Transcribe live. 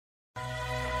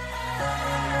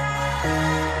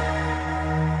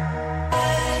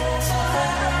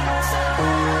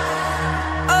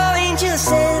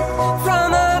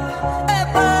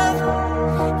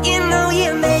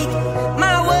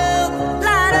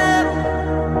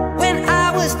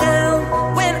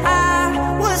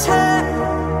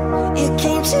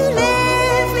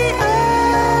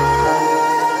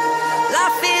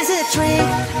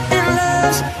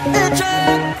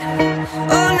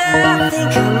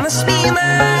Must be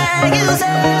my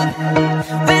user.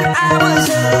 When I was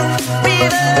a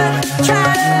river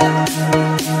trotter,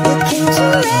 it came to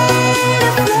rain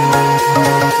and flow.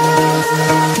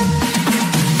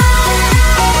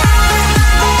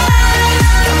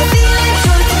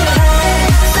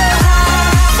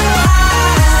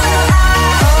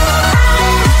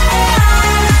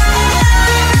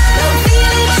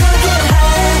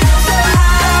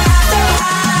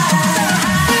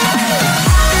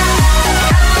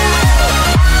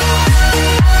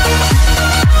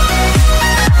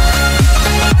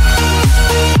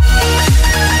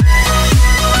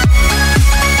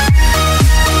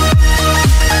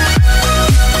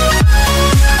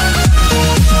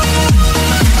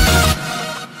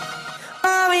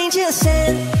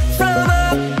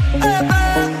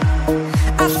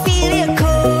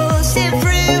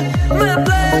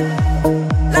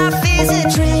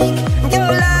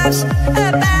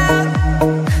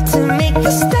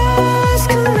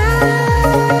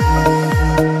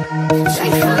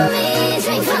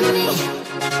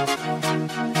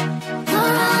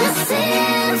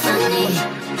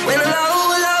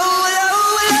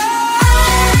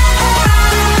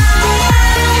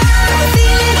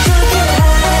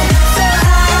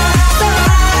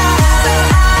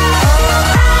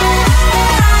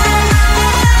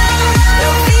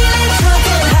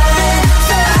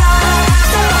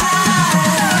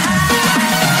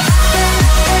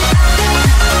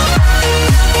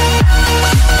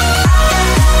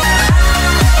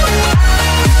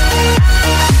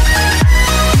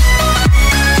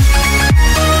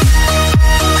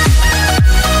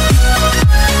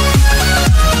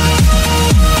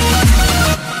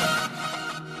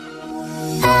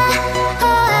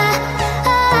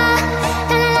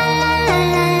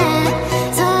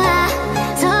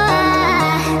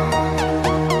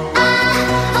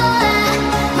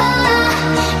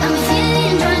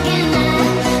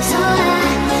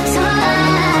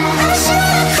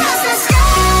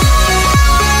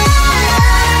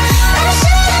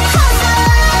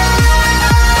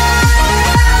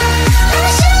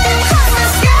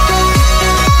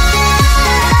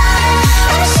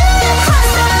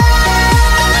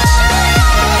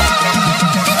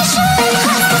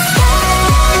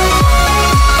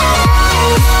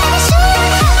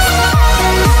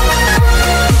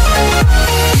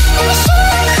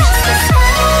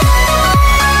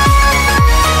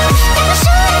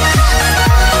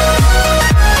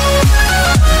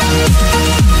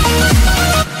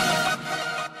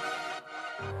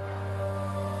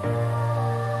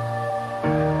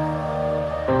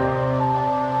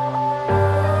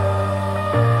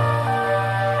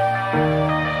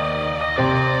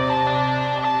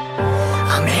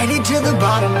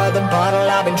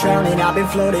 I've been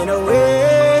floating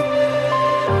away.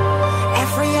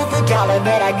 Every other dollar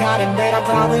that I got in bed, I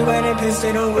probably went and pissed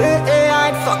it away. I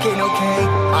ain't fucking okay,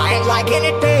 I ain't liking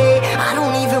it, babe. I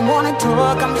don't even wanna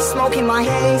talk, I'm just smoking my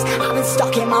haze. I've been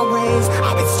stuck in my ways,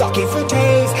 I've been stuck in for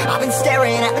days. I've been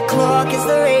staring at the clock as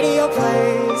the radio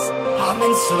plays. I'm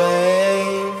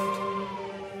enslaved.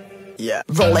 Yeah.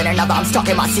 Rolling another, I'm stuck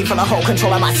in my seat for the whole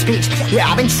control of my speech. Yeah,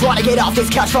 I've been trying to get off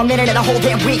this couch for a minute and a whole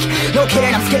damn week. No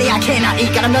kidding, I'm skinny, I cannot eat.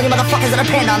 Got a million motherfuckers that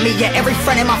depend on me. Yeah, every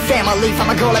friend in my family.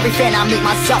 From a girl, every fan I meet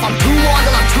myself. I'm too on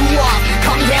till I'm too off.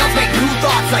 Come down to make new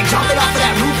thoughts, like jumping off of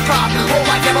that rooftop. Hold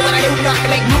my devil when I do nothing to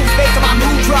make moves based on my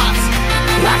mood drops.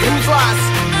 Like who's lost?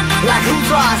 Like who's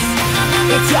lost?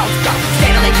 It's yo,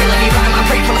 steadily killing me, running my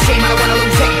brain full of shame. I don't wanna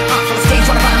lose it. Full of stage,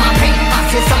 trying to find my pain. I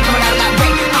see the sun coming out of that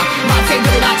rain. My fate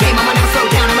really not game, I'ma never slow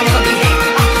down, I'ma never behave.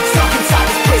 Stuck inside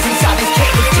this prison, inside this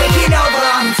cage, it's taking over.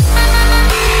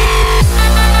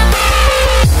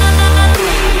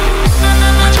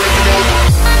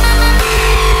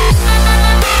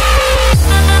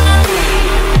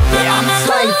 Yeah, I'm a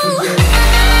slave for you.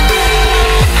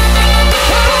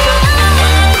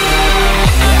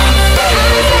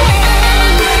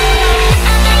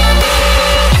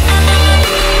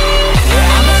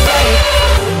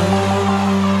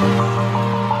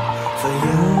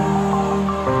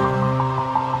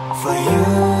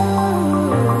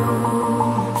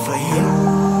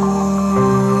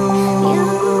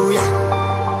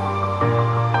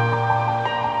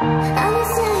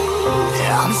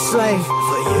 Slave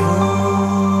for you.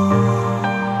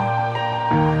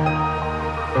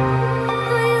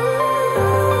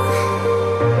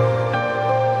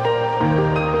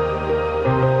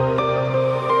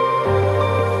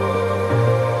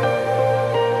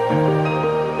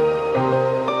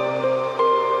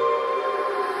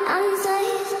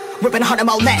 Ripping hard and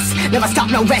more less. Never stop,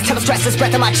 no rest. Till the stress is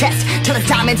breath in my chest. Till the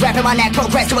diamonds wrapping my neck.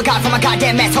 Progress to a god from a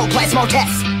goddamn mess. Hopeless, more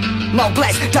tests. More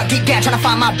blessed. Dug deep down trying to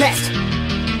find my best.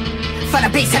 find a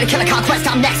beast, had a killer conquest,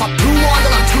 I'm next. I'm too on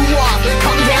till I'm too off.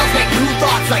 Come down, make new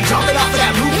thoughts, like jumping off of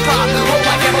that rooftop. Hold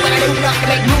my devil when I do enough to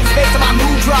make moves based on my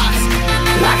mood drops.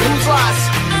 Like who's lost?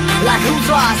 Like who's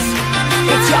lost?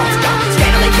 It's yours,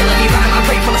 steadily killing me, running my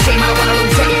brain full of shame, I don't wanna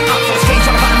lose it. I'm full of stage,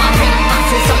 trying to find my pain. I'm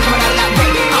still something coming out of that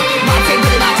rain. My team,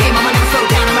 really my team, I'ma never slow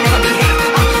down, I'ma never behave.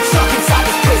 I'm stuck inside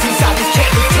this prison, inside this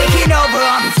cage, it's taking over,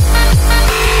 I'm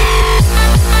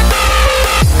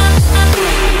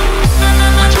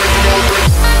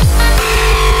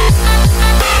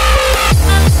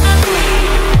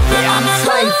I'm a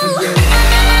slave for you.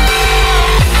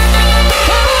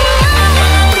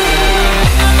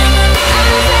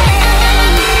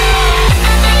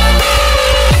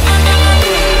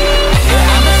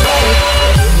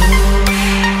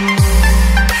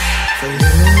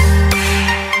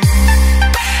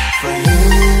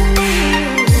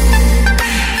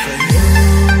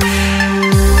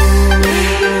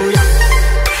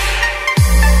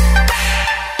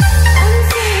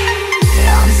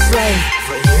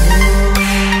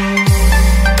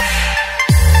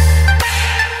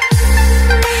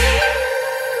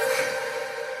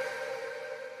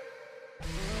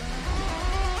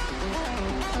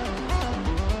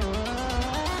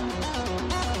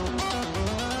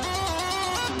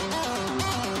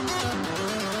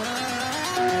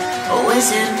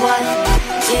 Wizard, what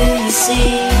do you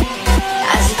see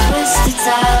as you twist the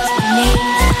tiles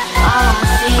beneath our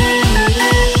feet?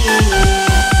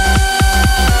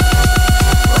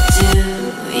 What do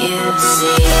you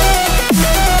see?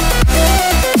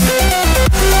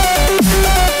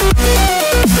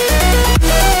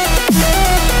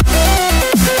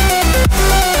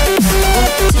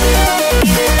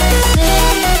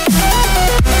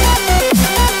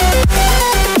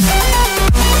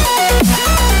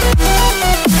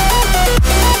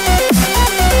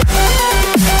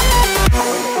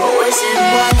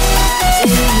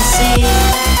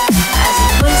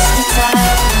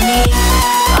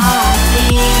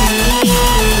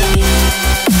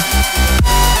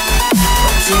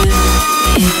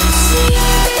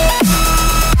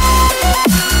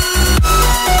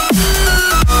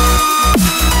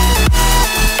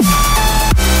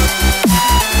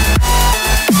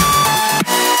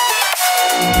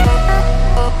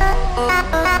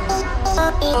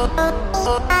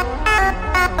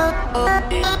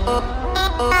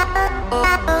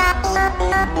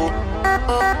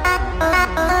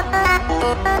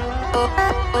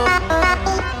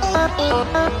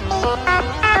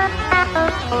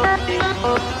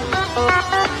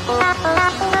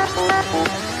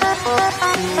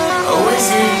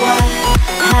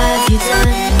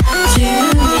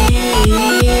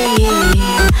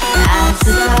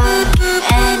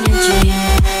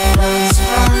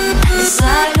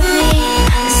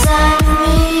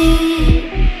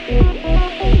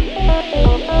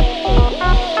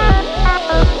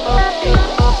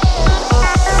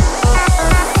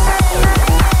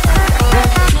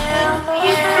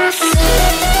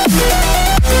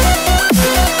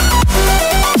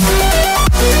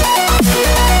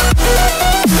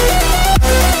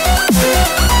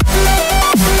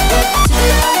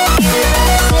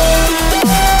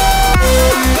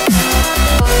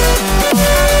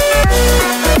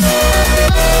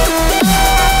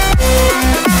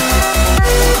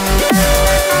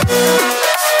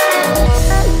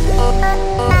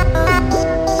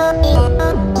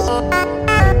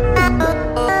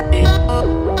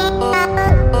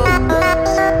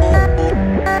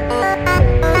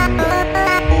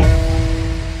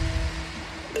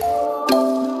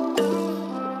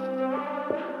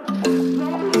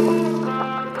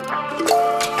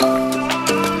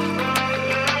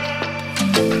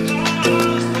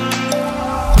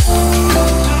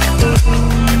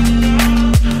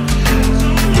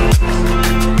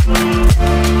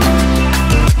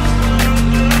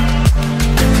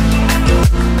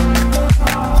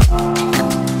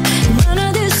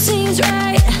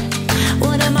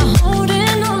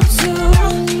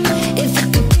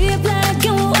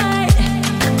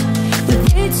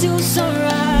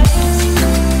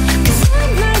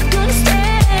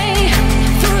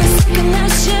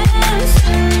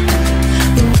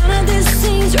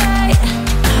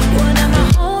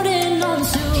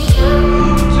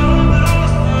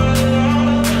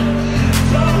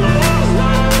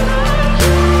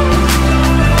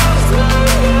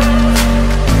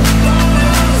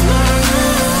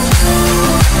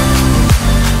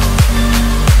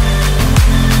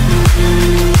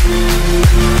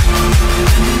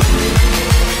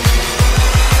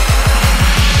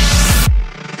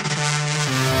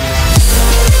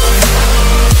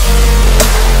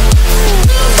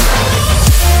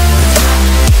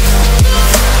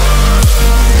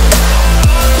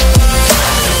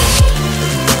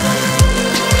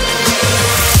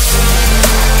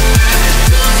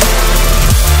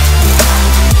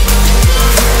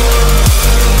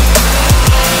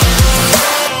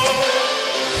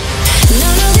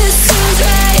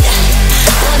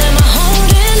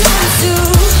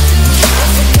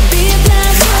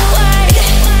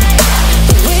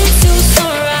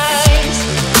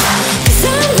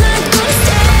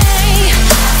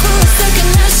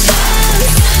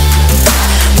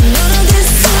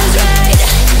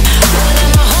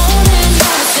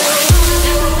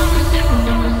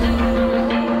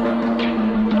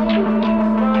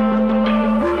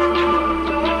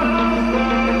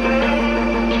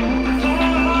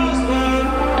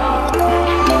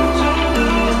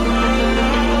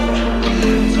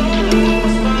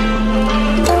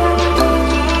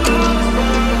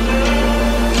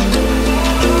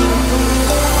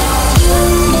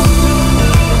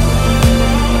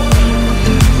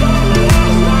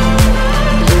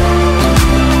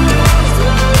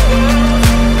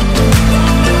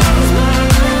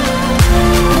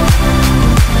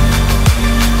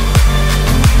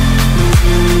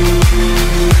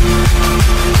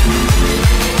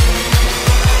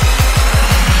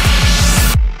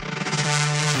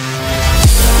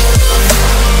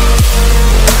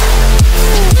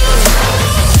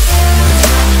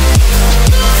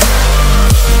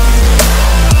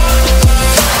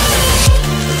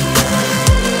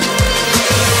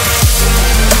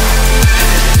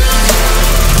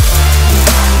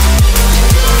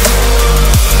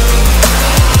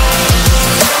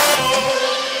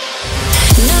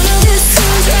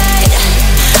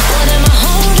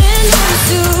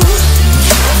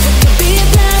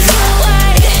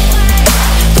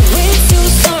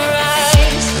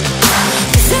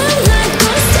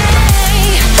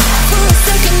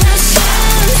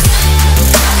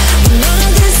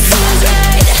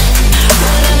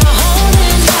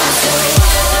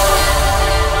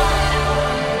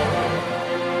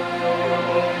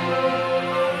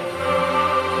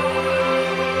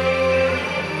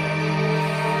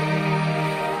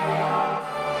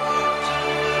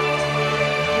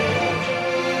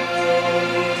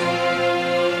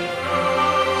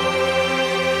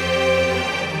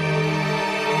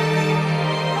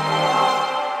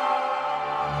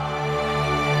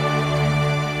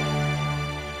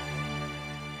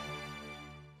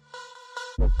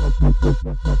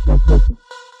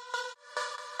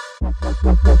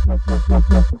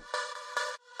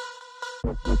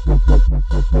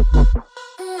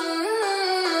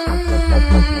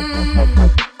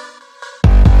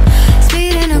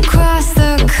 Speeding across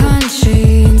the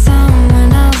country in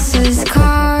someone else's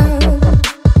car,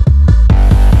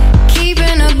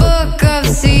 keeping a book of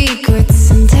secrets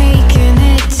and taking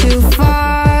it too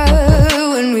far.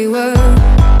 When we were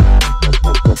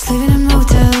sleeping in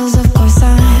motels, of course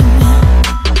I'm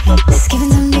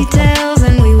skipping some details,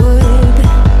 and we would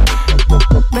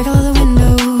break all the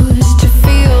windows to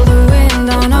feel the wind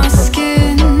on our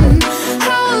skin.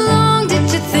 How long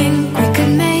did you think we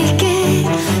could make it?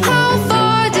 How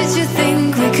far did you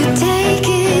think we could take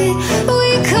it?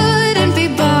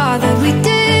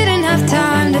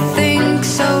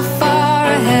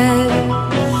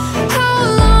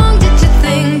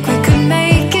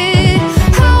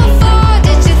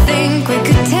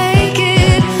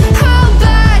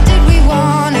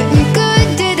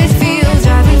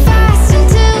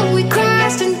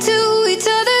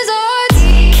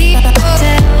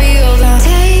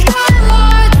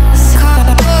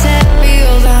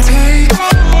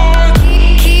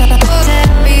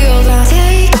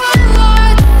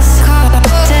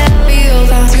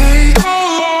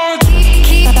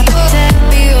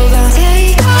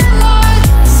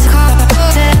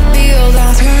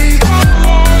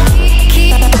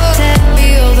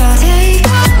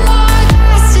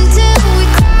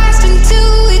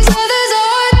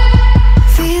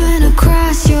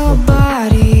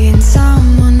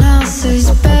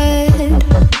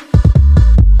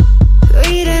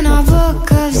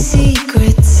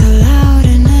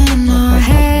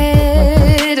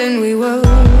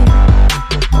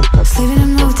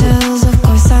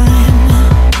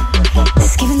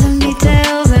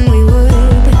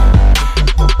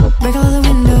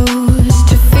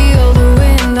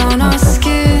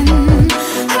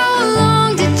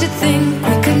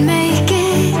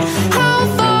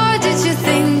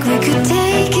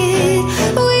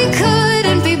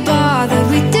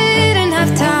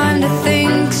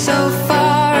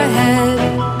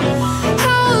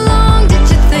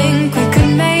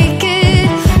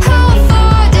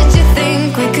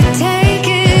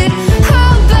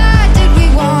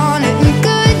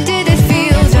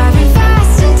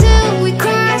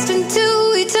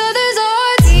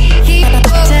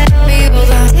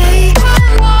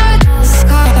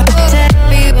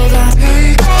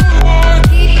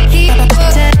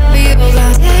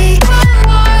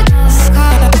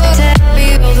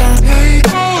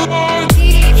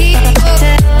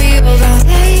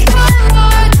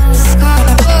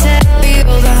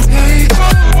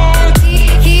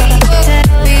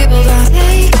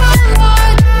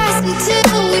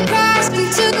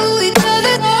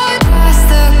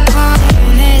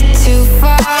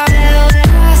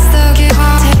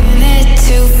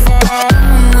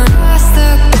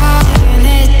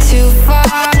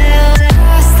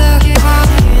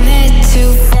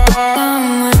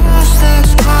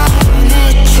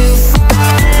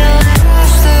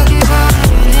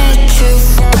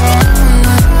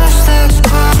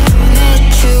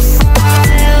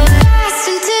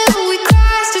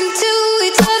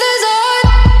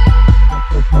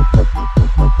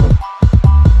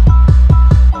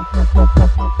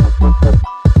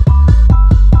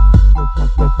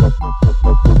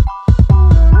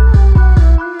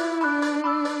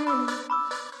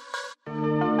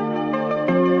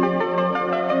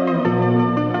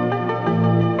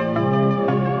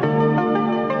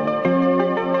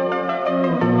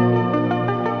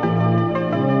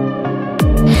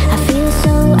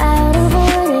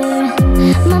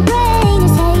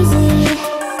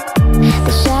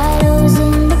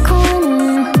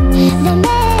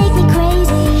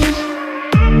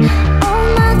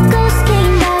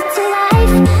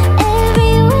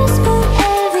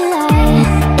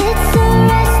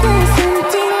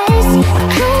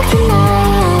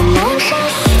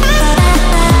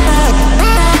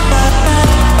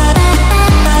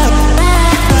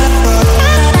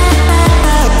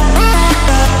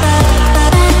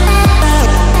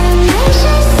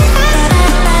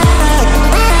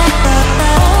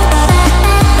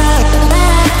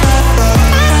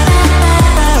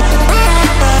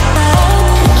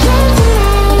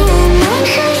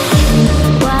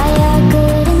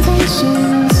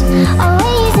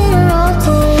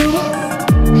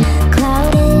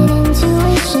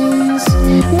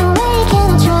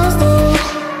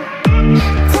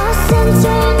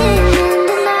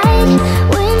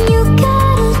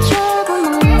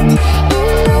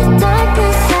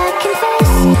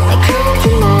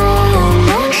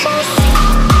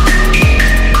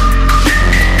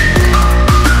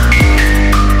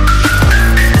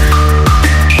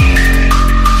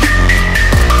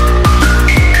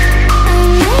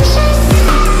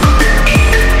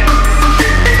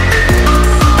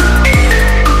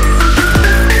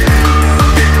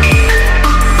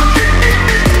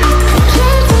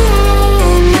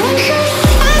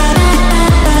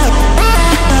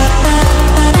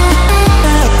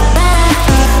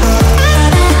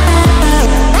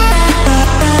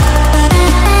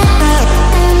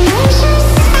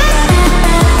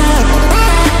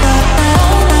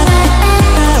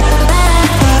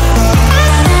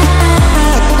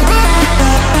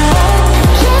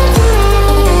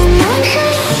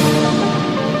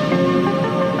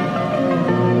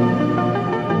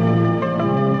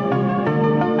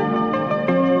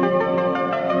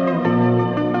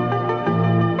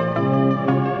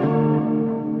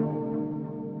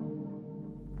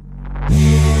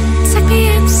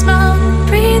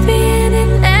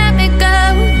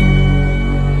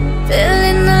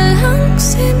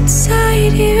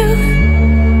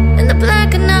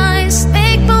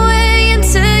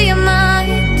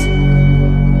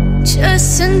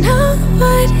 just to know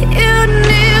what you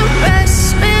knew.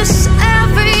 Restless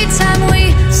every time we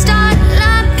start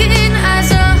locking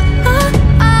eyes.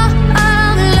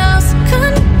 Lost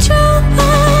control.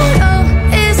 Oh,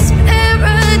 it's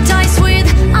paradise with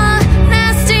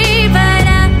honesty, but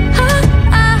I'm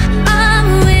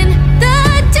in the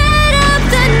dead of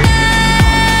the night.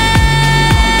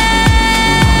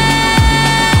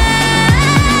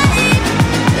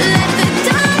 Let the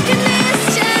darkness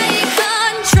take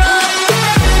control.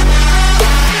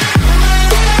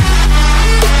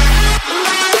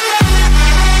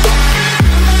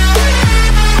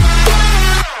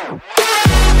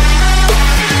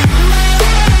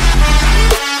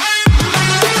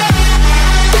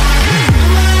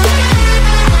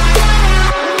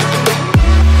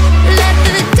 Let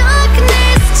the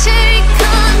darkness take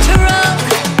control.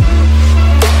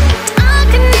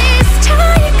 Darkness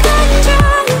take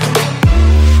control.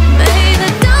 May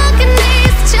the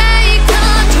darkness take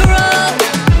control.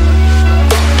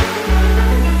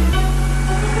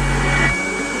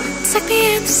 Take me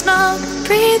in the smoke,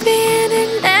 breathe me in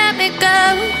and let me go.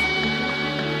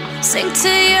 Sink to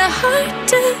your heart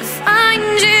to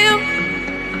find you.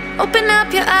 Open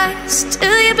up your eyes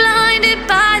till you're blinded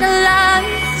by the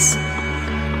lies,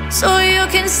 so you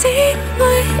can see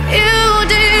what you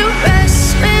do.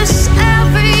 Restless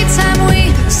every time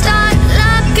we start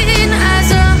locking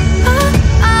eyes.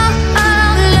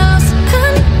 Lost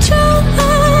control.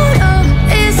 Oh,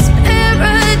 it's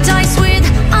paradise with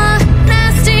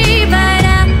honesty, but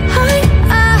I'm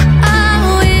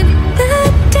in the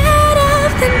dead of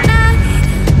the night.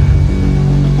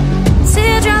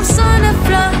 Teardrops on the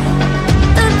floor.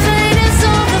 The pain is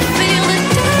over. Feel the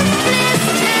darkness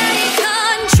take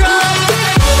control.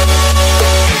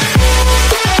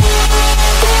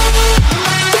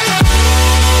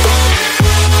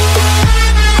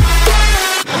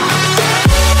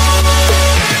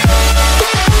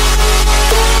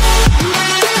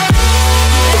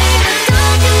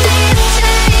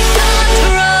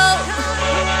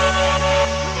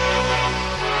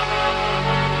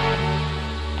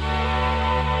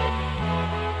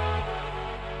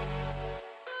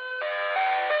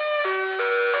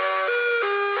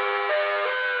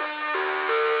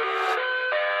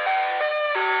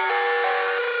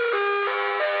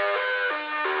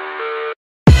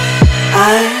 I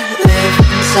live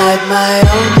inside my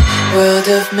own world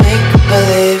of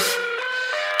make-believe.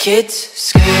 Kids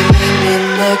screaming in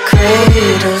the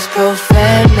cradles,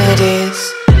 profanities.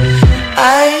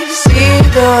 I see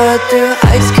the world through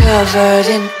eyes covered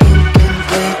in ink and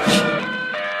bleach.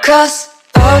 Cross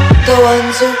out the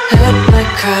ones who heard my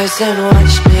cries and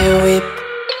watched me weep.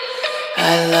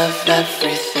 I love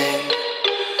everything.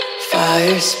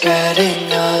 Fire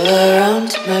spreading all around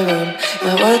my room.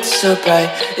 My world's so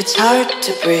bright, it's hard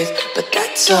to breathe, but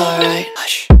that's alright.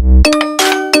 Hush.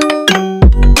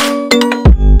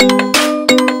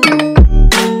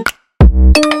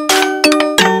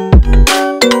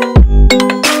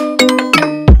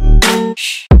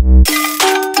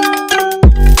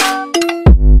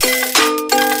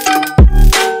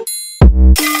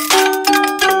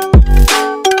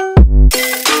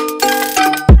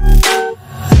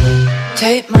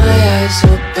 Take my eyes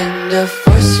open to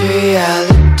force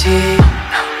reality.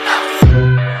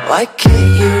 Why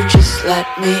can't you just let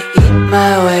me eat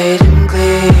my weight in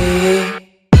glee?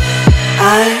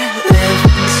 I live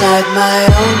inside my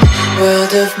own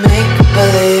world of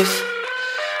make-believe.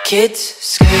 Kids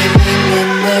screaming in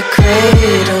their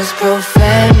cradles,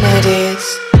 profanities.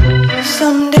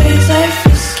 Some days I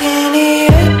feel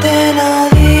skinnier than all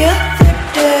the other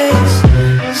days.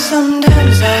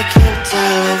 Sometimes I can't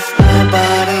tell if my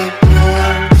body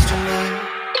belongs to me.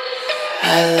 I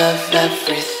love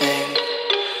everything.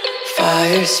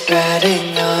 Fire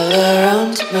spreading all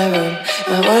around my room.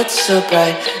 My world's so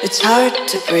bright, it's hard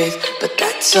to breathe, but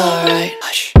that's alright.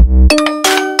 Hush.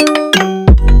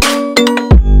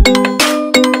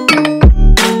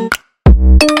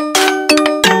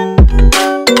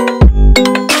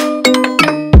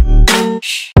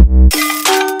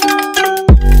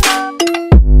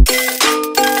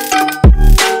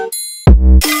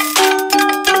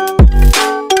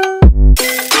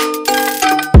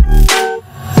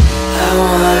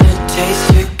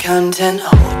 Content,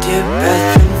 hold your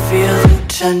breath and feel the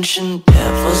tension.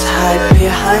 Devils hide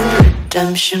behind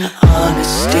redemption.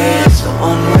 Honesty is a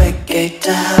one-way gate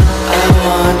to hell. I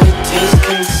wanna taste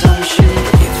consumption.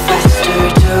 Breathe faster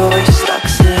to waste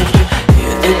oxygen.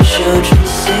 Hear the children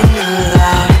sing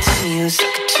aloud. It's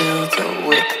music till the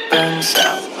wick burns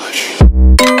out.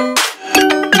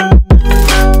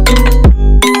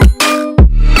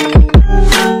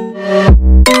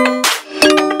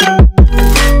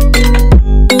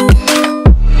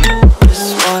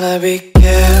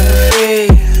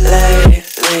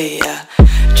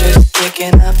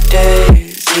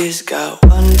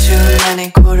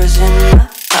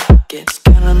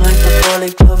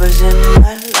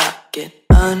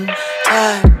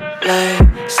 untied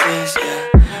laces, yeah.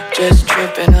 Just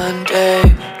tripping on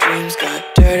daydreams. Got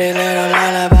dirty little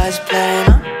lullabies playing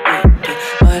on repeat.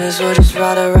 Might as well just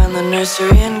ride around the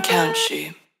nursery and count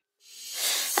sheep.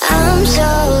 I'm so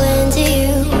into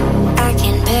you, I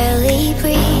can barely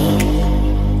breathe.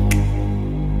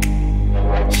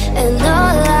 And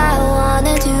all I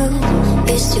wanna do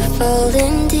is to fall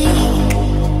in deep.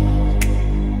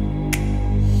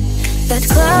 But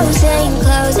closing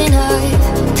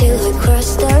hard till we cross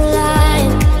the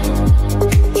line.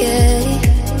 Yeah.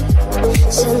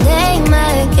 So name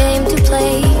my game to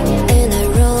play and I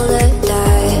roll the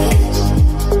dice.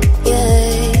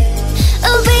 Yeah.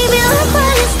 Oh baby, look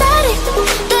what it started.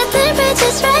 The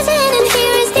temperature's rising and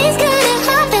here is this gonna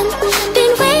happen.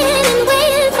 Been waiting and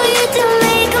waiting for you to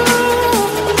make a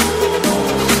move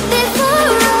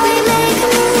before I make a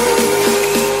move.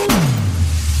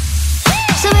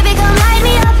 So baby, come light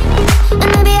me up and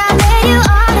maybe I'll let you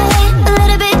on it. A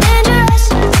little bit dangerous,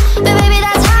 but baby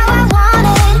that's how I want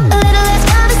it. A little less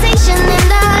conversation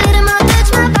and a little more touch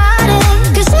my body.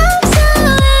 'Cause I'm so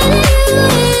into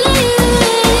you,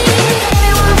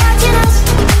 Everyone watching us,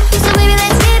 so baby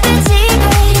let's keep it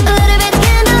secret. A little bit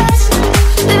scandalous,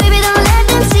 but baby don't let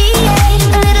them see it.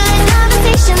 A little less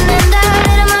conversation and a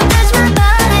little more touch my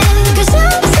body. 'Cause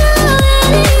I'm so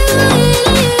into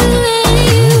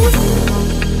you.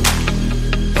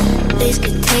 This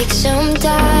could take some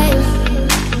time.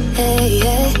 Hey,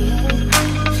 hey.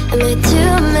 I made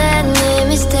too many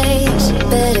mistakes.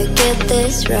 Better get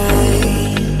this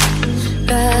right.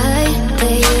 Right,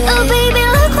 baby. Oh, baby,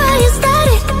 look what you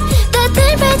started. The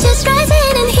temperature's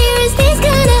rising, and here is this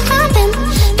gonna happen.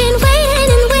 Been waiting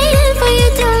and waiting for you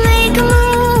to make a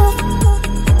move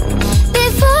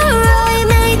before I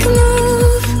make a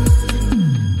move.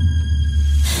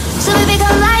 So, baby,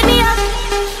 come light me up,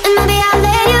 and maybe I'll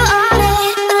let you on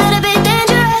it. A little bit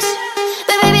dangerous,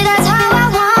 but baby, that's how I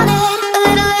want it. A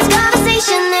little less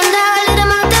conversation and a little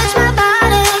more touch my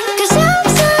body. 'Cause I'm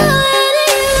so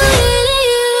into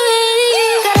you.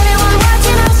 Got everyone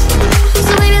watching us,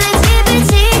 so baby, let's keep it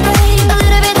secret. A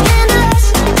little bit scandalous,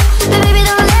 but baby,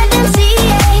 don't let them see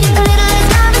it. A little less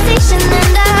conversation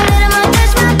and a little more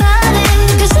touch my body.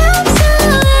 'Cause I'm so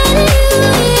into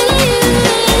you.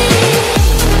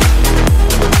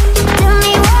 Tell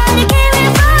me what you came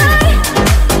here for,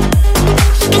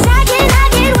 'cause I cannot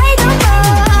get way no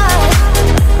more.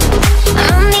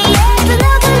 I'm the edge with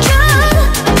no control,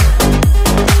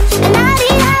 and I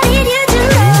need you to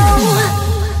know.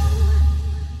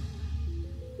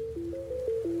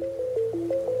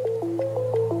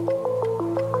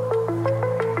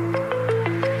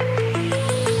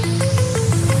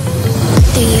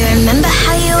 Do you remember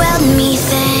how you held me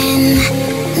then?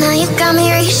 Now you got me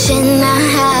reaching out.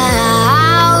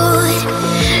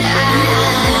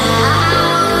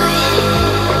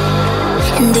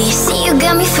 And do you see you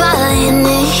got me falling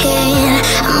in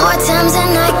more times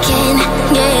than I can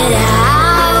get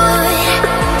out.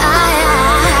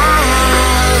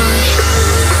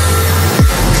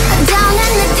 Down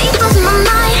in the deep of my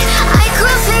mind, I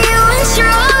crawl for you and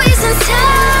you're always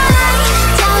inside.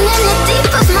 Down in the deep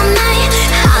of my mind,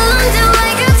 how long do I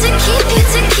got to keep you,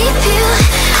 to keep you?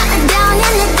 Down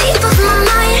in the deep of my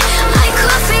mind, I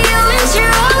crawl for you and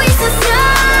you're always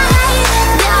inside.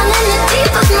 Down in the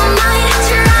deep of my mind,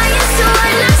 trying so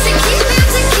hard not to keep you,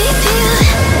 to keep you.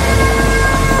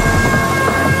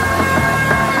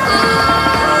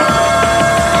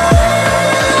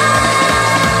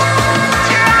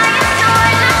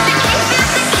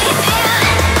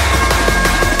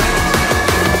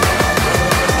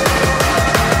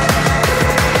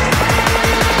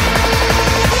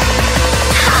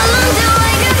 How long do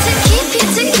I got to keep you,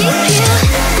 to keep you?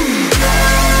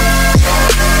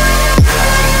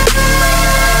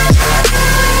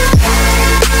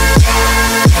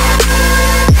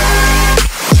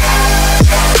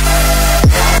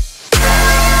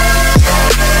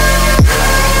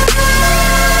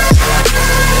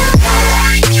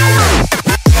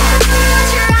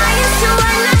 Trying so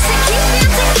hard not to keep you,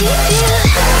 to keep you.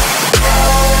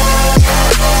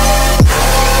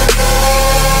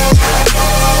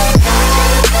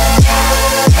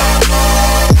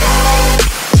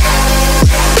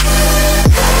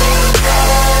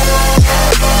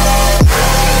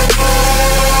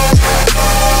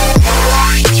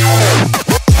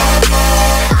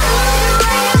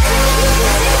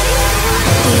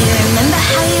 Do you remember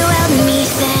how you held me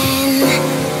then?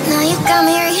 Now you got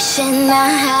me reaching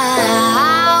out.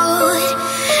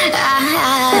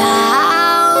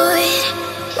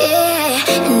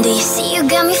 Yeah. And do you see you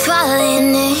got me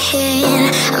falling in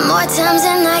more times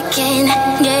than I can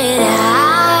get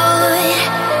out.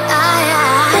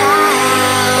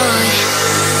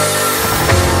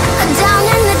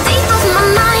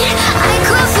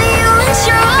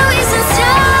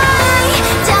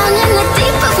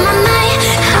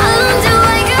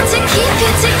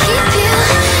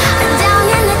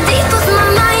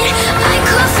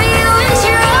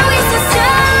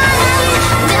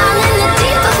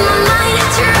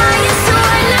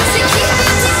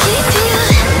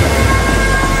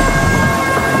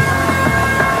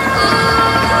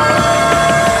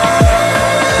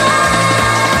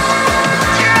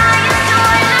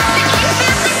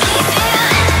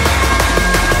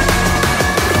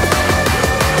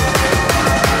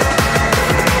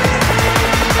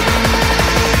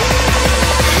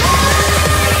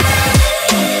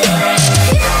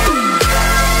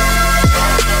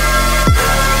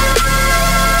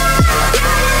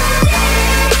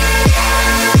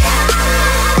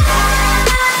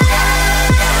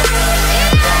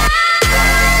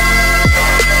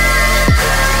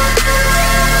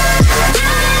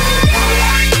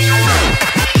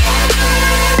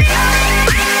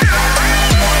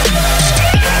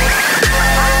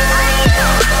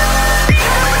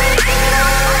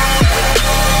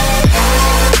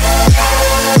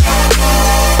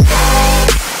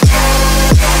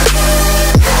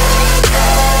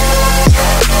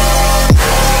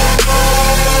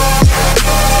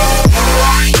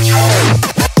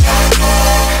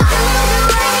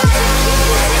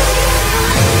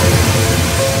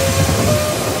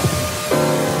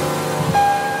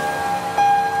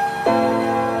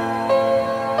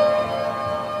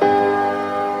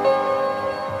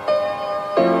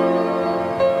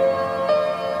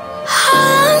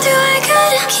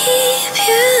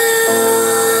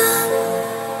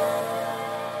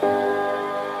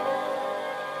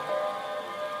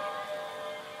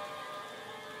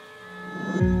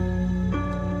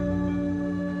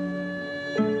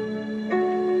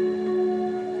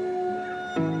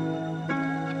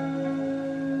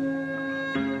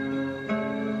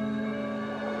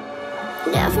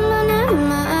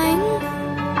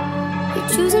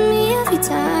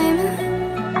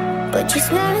 Just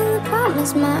swearing the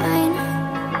promise mine.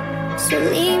 So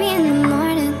leave me in the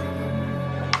morning.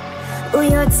 Oh,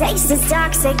 your taste is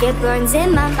toxic, it burns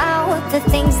in my mouth. The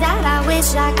things that I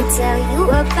wish I could tell you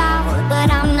about, but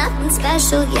I'm nothing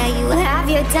special, yeah, you have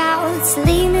your doubts.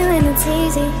 Leave me when it's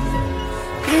easy.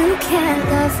 You can't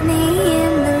love me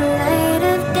in the light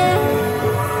of day.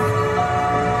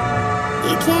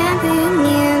 You can't be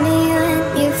near me when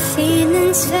your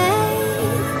feelings fade.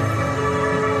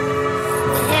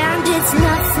 And it's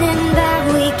nothing that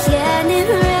we can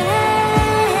erase.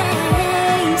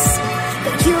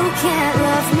 But you can't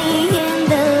love me in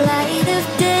the light of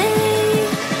day.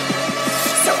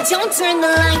 So don't turn the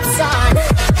lights on.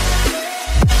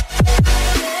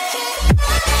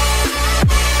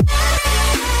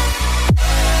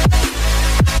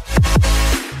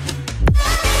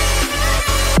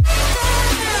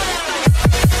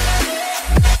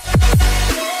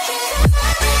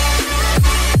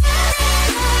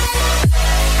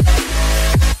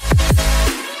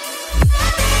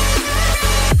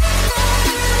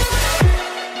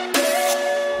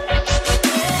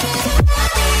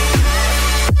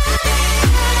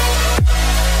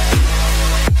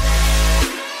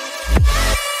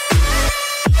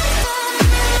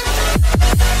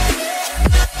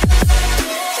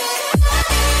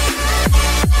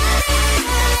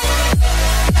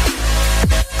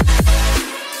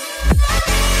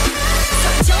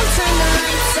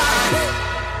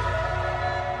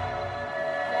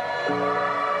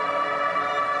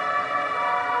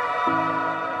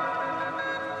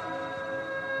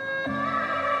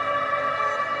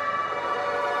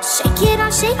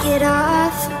 Shake it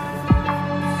off.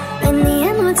 In the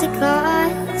end, what's it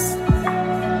cost?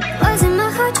 Wasn't my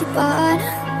heart you bought?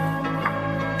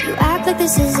 You act like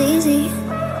this is easy.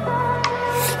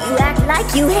 You act like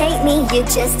you hate me, you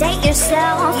just hate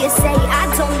yourself. You say I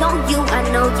don't know you, I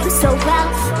know you so well,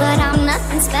 but I'm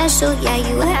nothing special, yeah,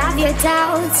 you have your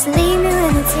doubts. Leave me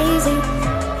when it's easy.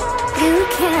 You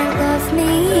can't love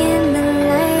me in the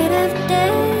light of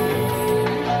day.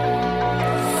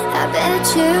 I bet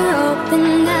you're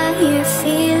hoping that your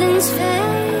feelings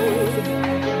fade,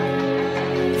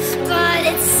 but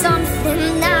it's something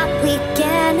that we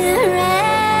can erase.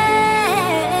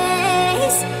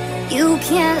 You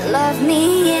can't love me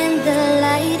in the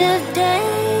light of day.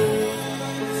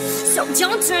 So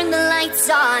don't turn the lights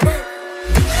on.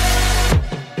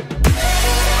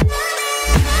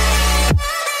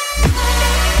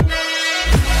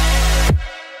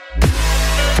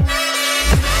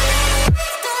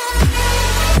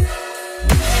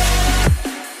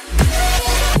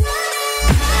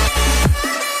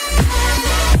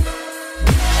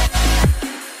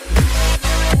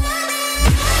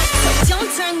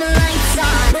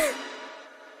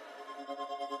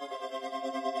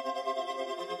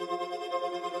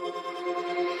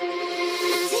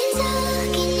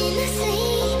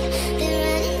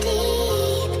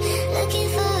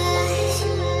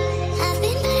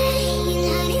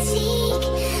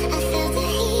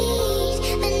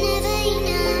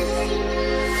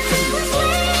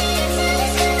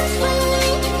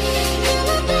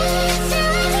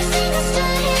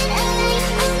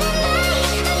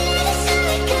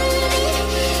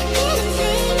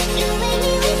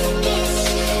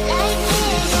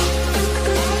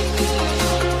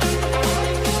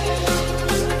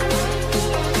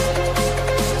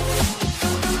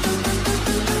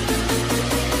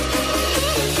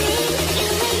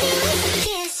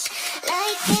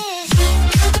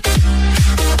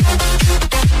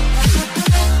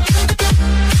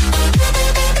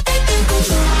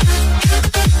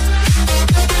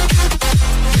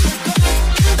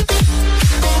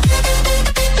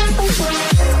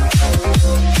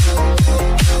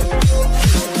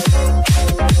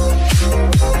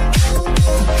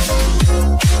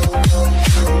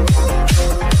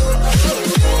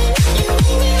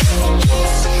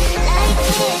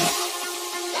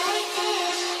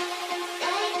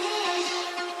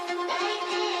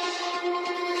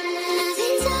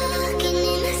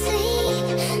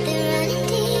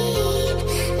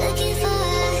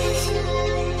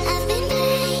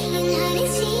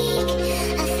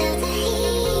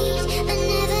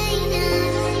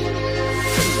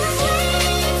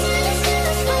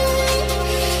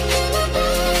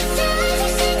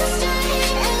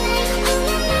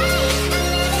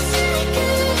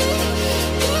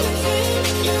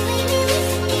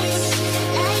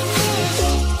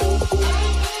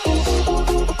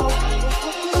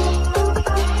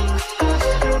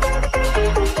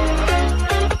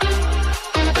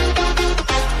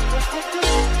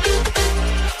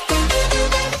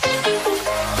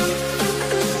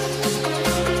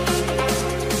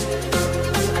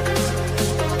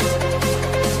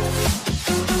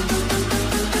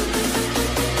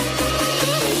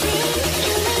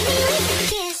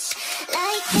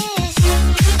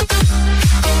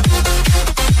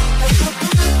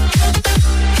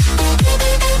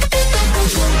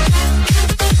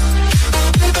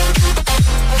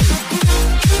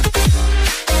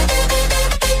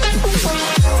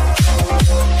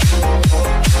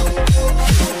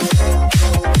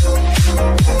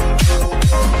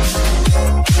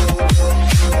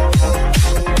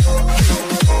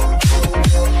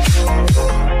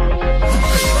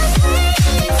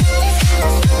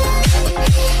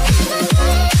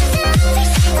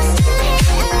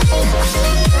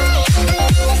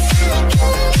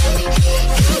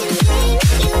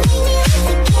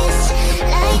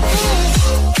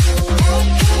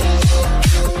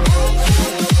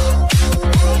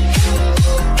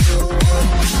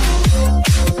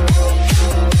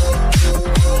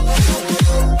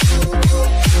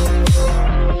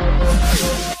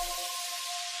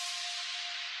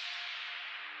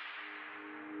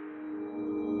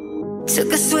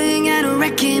 Took a swing at a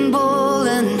wrecking ball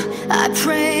and I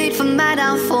prayed for my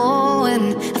downfall,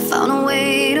 and I found a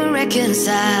way to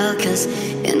reconcile, cause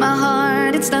in my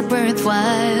heart it's not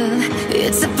worthwhile.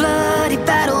 It's a bloody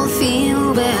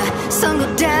battlefield where some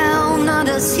go down,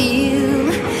 others heal.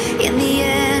 In the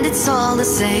end it's all the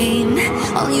same.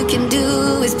 All you can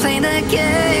do is play the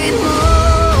game.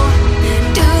 Oh,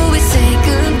 do we say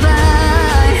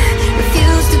goodbye?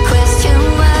 Refuse to question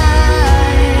why.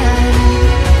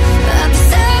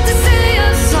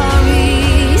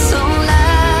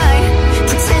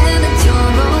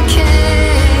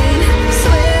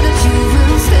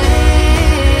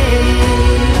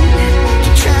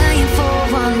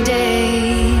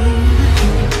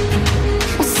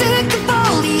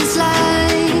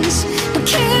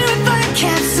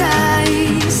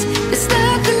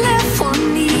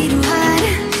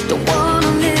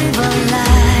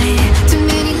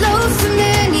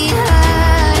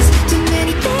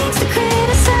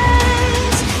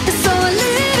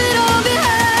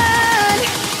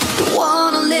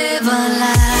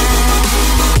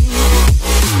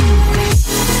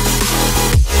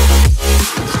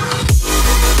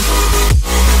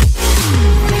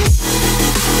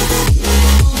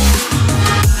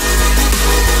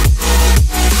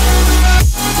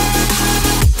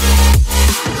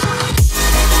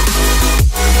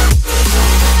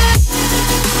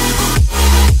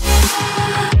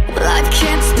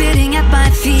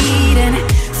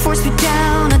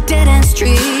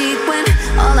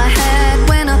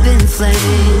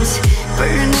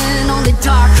 Burning, only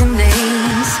dark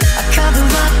remains. I cover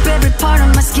up every part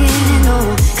of my skin,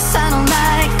 oh, cause I don't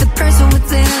like the person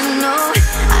within, oh.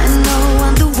 I know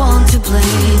I'm the one to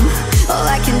blame. All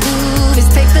I can do is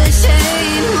take the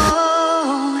shame.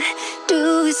 Oh,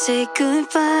 do we say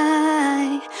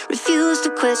goodbye? Refuse to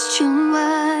question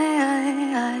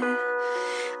why.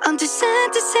 I'm too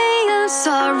sad to say I'm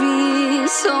sorry,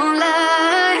 so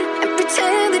lie and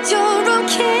pretend that you're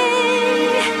okay.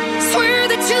 Swear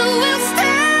that you will stay.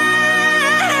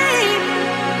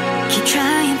 Keep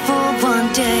trying for one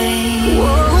day.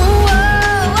 Whoa,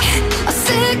 whoa. I'm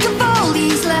sick of all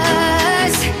these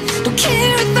lies. Don't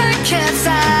care if I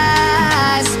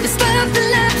capsize. There's nothing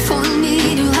left for me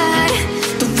to hide.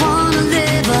 Don't wanna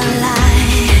live a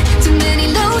lie. Too many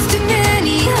lows, too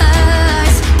many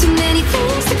highs. Too many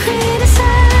things to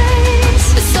criticize.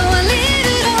 So I leave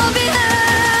it all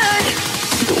behind.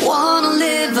 Don't wanna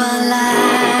live a lie.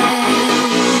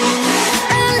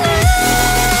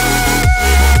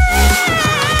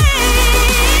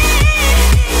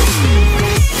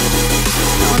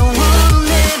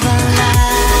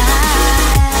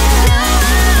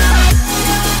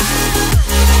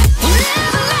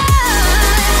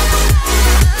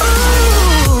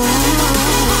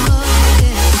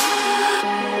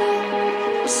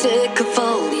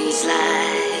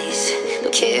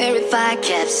 If I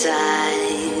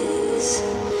capsize,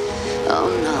 oh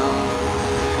no.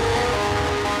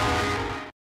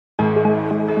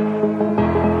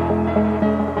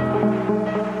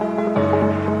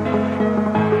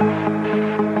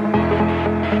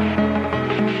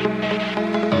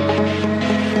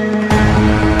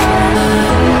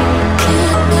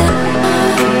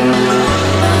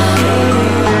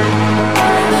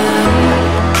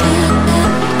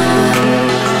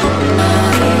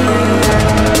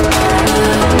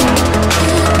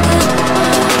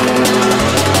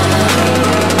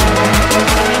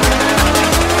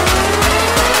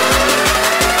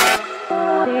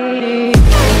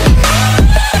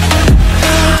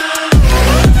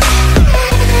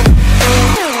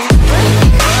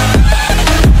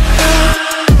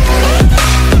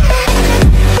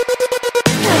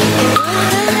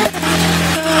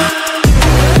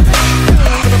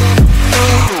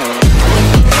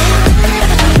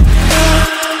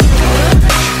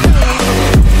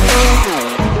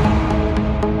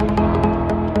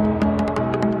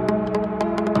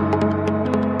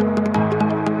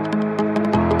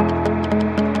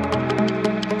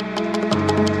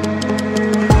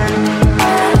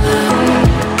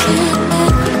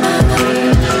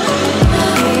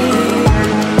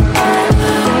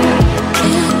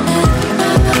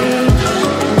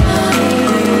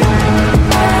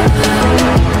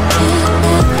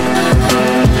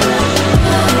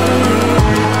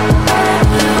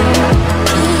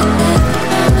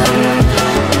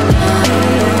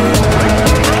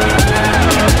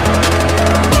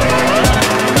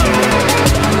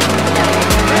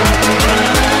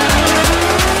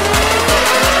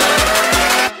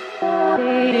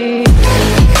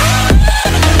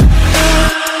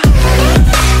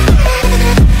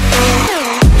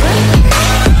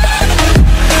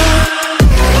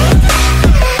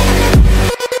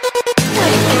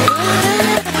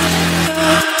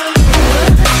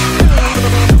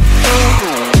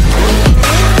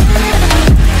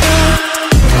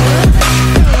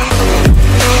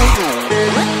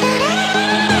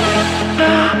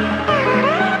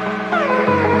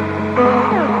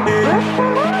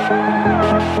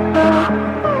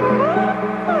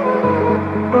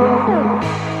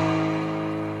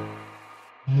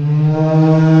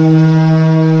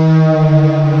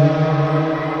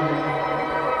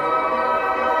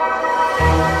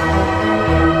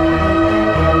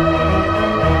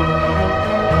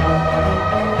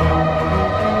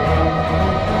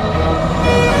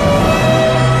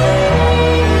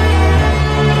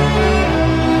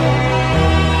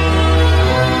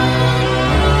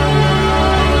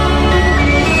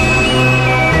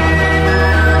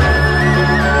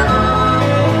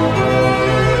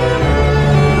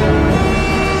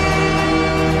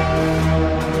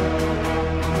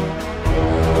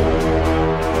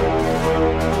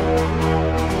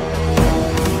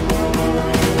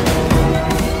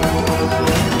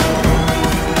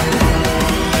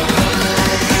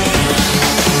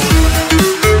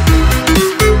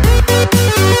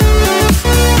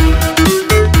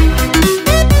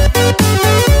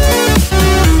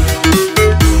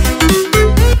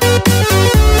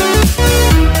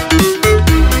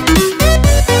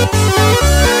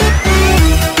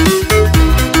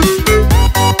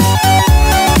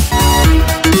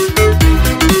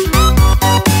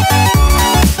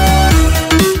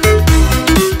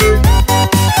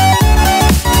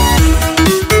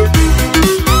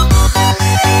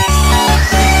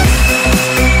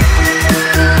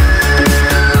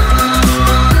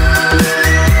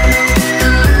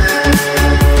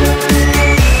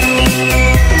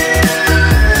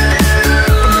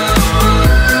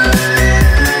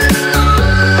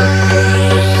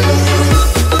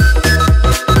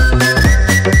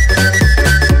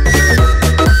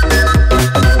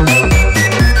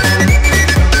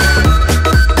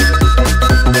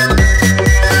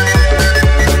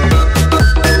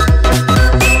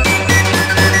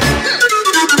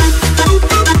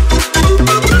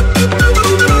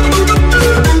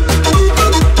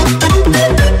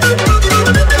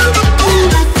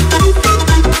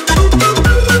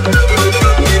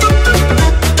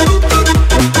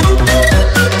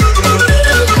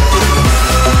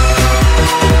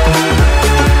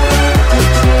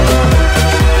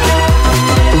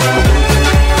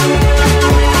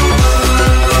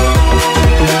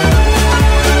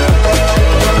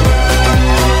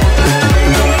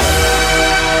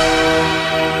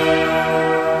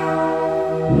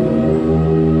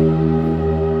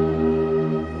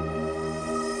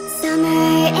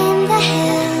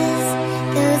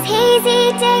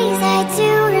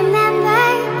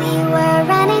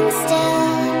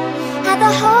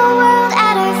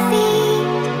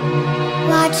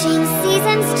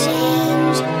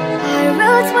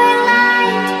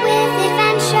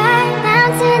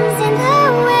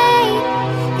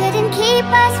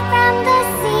 us from the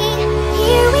sea.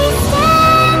 Here we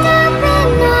stand, open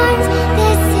arms.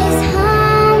 This is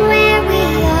home where we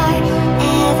are,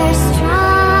 ever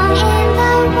strong in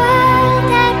the world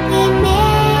that we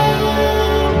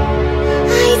made.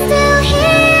 I still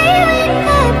hear you in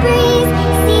the breeze,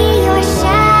 see your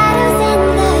shadows in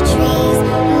the trees,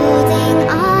 holding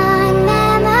on,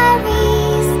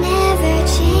 memories never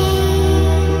change.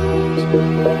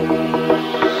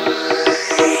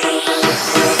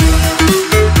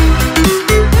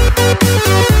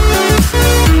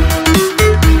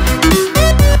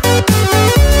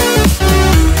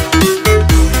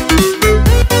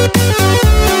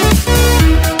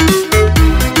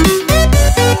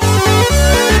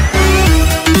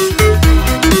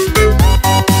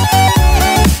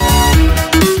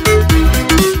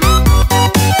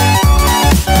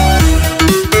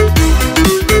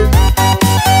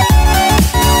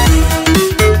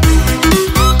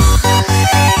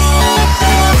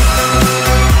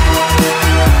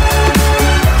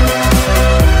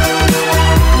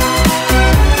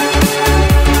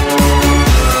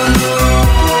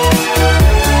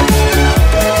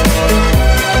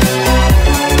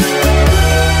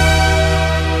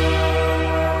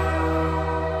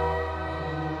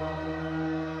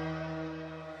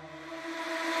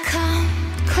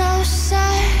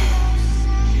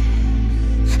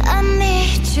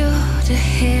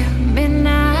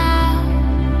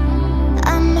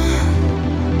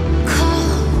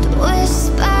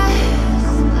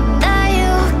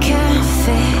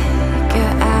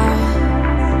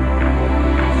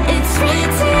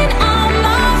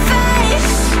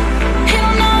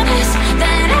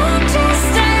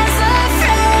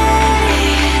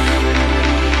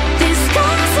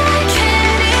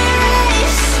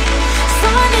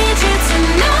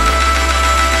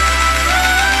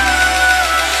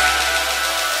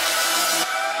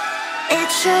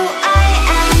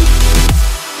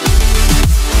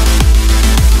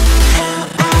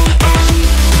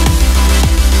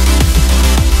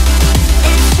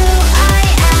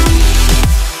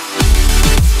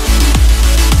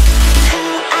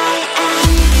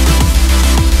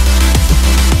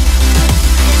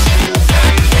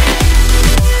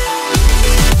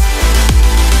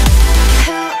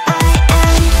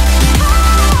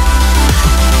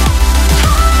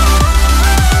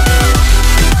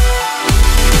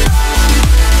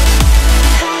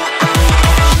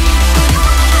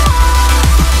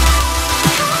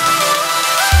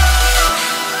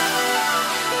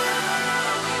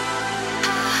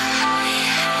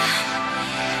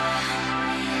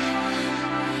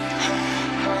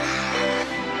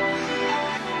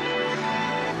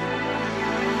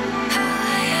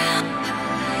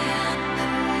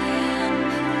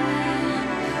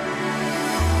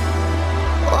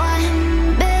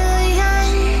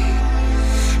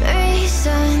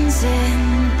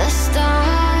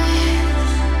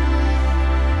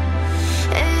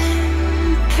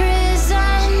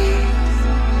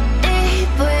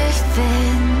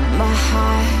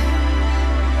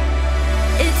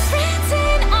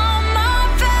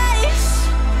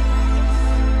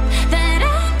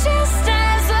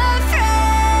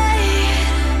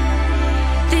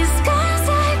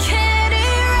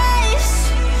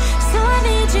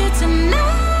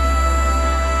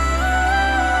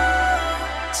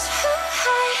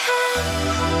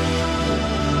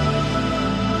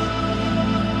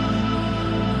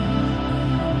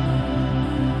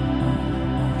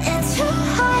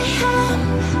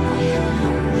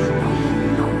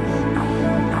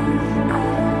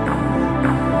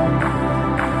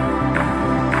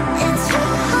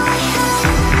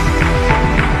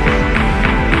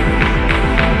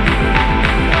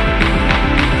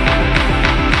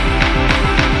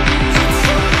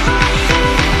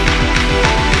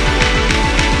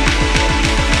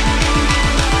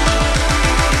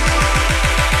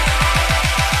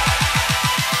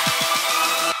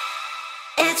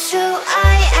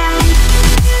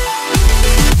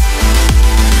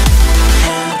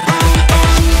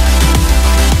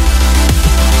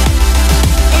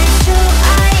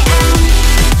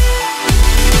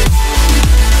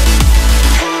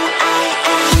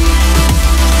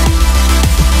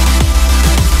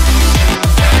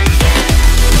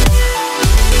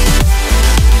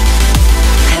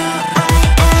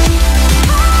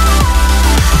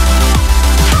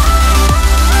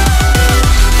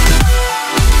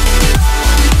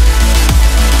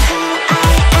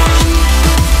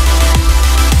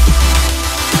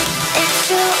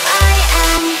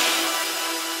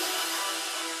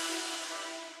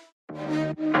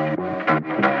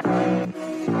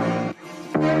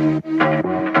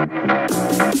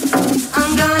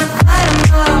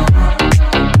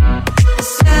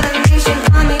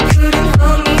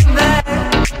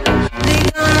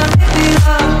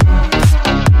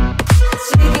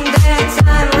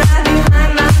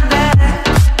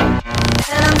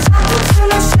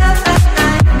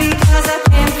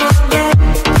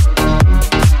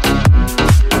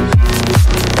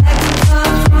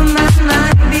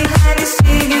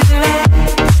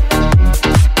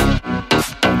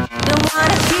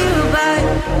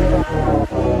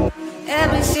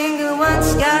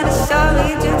 once got a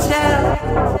story to tell.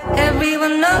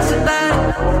 Everyone knows about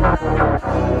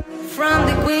it, from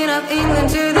the Queen of England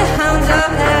to the hounds of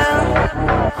hell.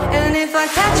 And if I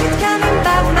catch it coming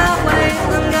back my way,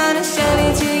 I'm gonna send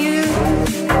it to you.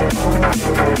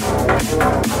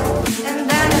 And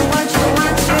that is what you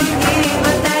want to hear,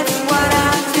 but that's what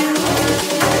I do.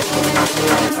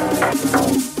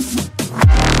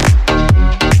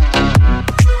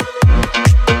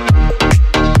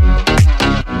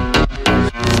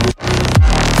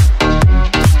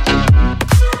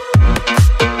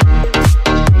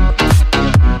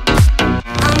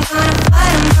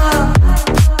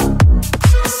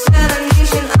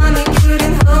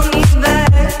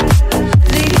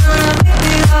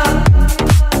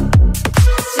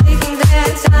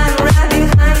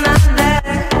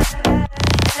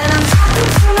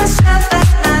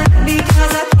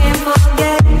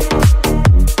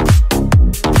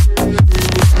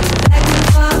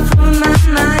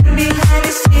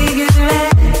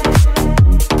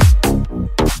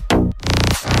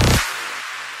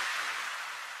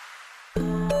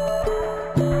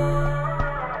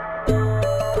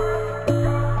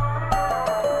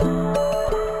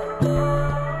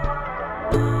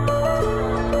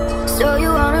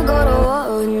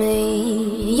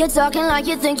 Talking like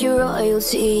you think you're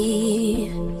royalty.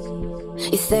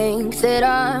 You think that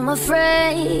I'm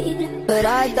afraid, but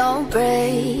I don't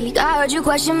break. I heard you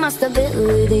question my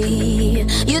stability.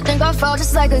 You think I'll fall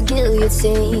just like a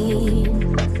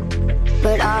guillotine,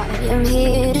 but I am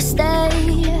here to stay,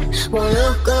 won't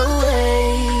look away.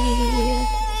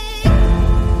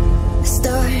 The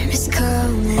storm is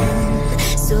coming,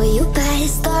 so you better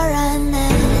start running.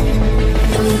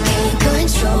 No, you can't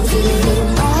control, feel it in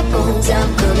my bones.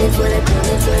 I'm coming for the,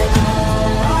 coming for the.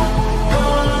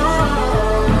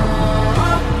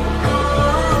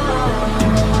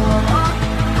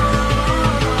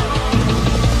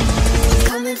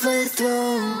 Coming for the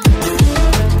throne.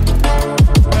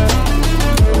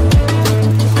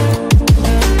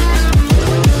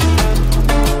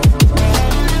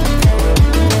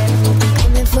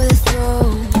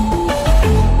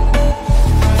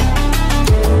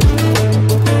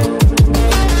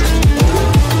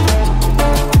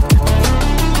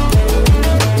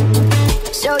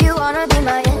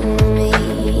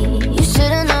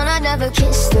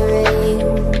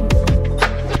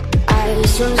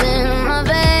 In my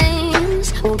veins,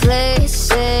 won't play it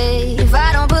safe.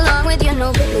 I don't belong with your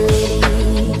nobility.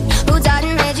 Who died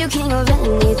and made you king of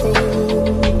anything?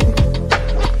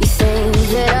 You think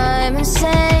that I'm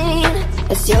insane?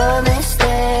 It's your mistake.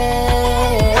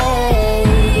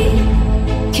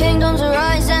 Kingdoms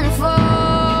rise and fall.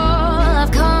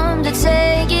 I've come to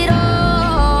take it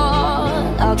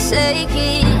all. I'll take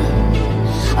it.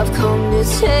 I've come to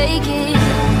take it.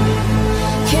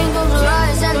 Kingdoms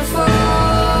rise and fall.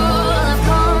 I've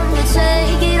come to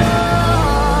take it all.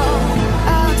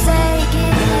 I'll take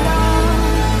it all.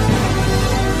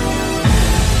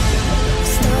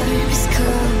 Storm is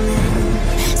coming,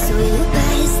 so you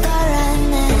better start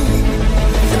running.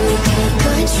 No, you can't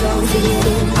control, feel it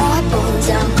in our bones.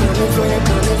 I'm coming for the,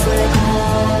 coming for the.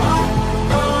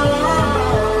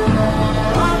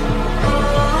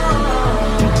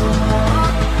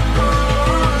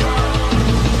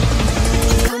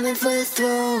 For the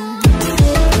throne.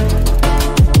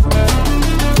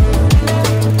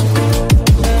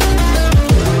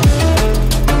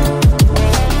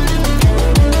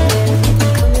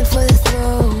 Coming for the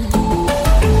throne.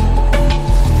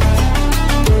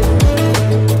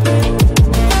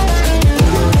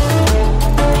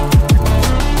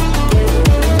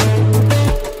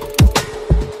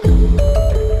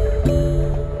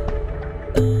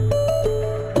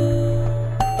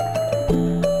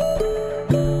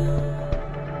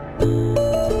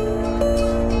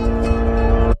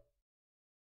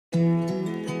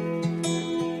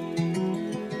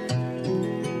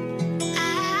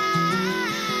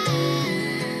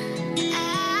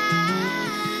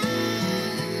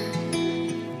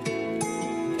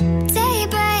 Take